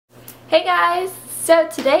Hey guys! So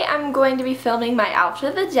today I'm going to be filming my outfit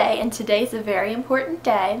of the day, and today's a very important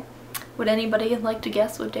day. Would anybody like to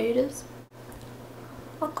guess what day it is?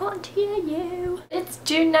 I can't hear you. It's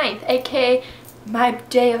June 9th, aka my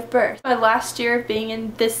day of birth. My last year of being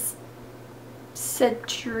in this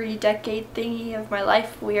century decade thingy of my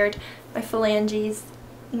life. Weird. My phalanges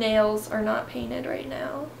nails are not painted right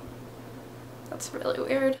now. That's really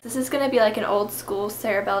weird. This is going to be like an old school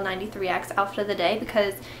Sarah Belle 93X outfit of the day,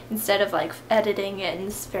 because instead of like editing it in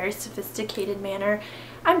this very sophisticated manner,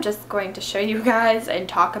 I'm just going to show you guys and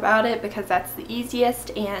talk about it because that's the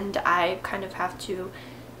easiest, and I kind of have to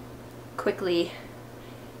quickly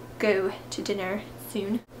go to dinner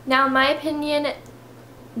soon. Now, in my opinion,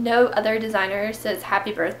 no other designer says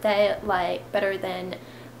happy birthday like better than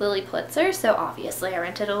Lilly Pulitzer, so obviously I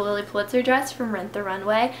rented a Lilly Pulitzer dress from Rent the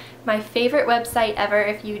Runway. My favorite website ever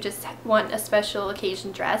if you just want a special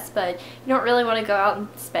occasion dress, but you don't really want to go out and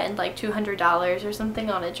spend like $200 or something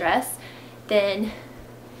on a dress, then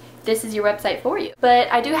this is your website for you.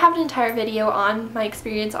 But I do have an entire video on my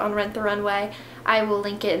experience on Rent the Runway. I will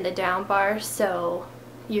link it in the down bar, so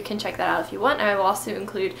you can check that out if you want. I will also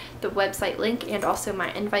include the website link and also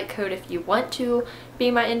my invite code if you want to be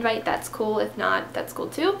my invite. That's cool. If not, that's cool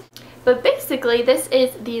too. But basically, this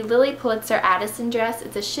is the Lilly Pulitzer Adelson dress.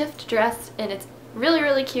 It's a shift dress and it's really,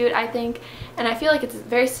 really cute, I think. And I feel like it's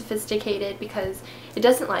very sophisticated because it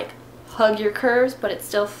doesn't like hug your curves, but it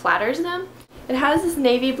still flatters them. It has this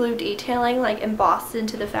navy blue detailing like embossed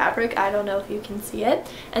into the fabric. I don't know if you can see it.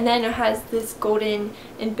 And then it has this golden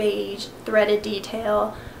and beige threaded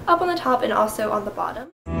detail up on the top and also on the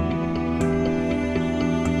bottom.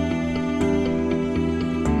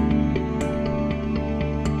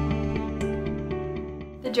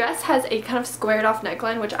 The dress has a kind of squared off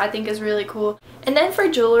neckline, which I think is really cool. And then for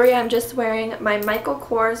jewelry, I'm just wearing my Michael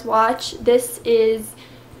Kors watch. This is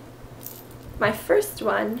my first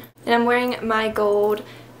one, and I'm wearing my gold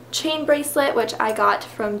chain bracelet, which I got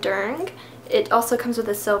from Durng. It also comes with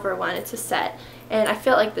a silver one. It's a set, and I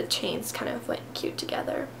feel like the chains kind of went cute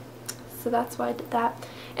together, so that's why I did that.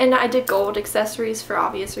 And I did gold accessories for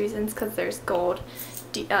obvious reasons because there's gold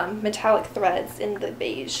metallic threads in the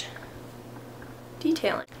beige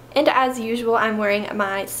detailing. And as usual, I'm wearing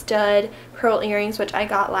my stud pearl earrings, which I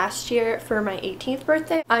got last year for my 18th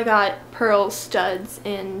birthday. I got pearl studs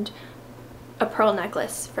and a pearl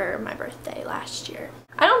necklace for my birthday last year.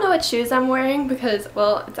 I don't know what shoes I'm wearing because,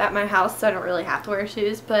 well, it's at my house, so I don't really have to wear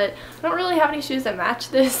shoes, but I don't really have any shoes that match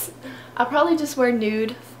this. I'll probably just wear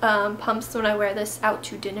nude pumps when I wear this out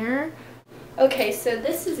to dinner. Okay, so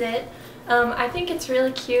this is it. I think it's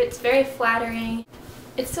really cute. It's very flattering.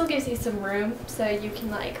 It still gives you some room so you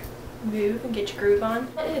can like move and get your groove on.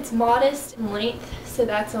 It's modest in length, so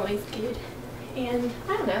that's always good. And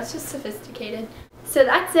I don't know, it's just sophisticated. So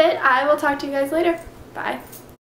that's it. I will talk to you guys later. Bye.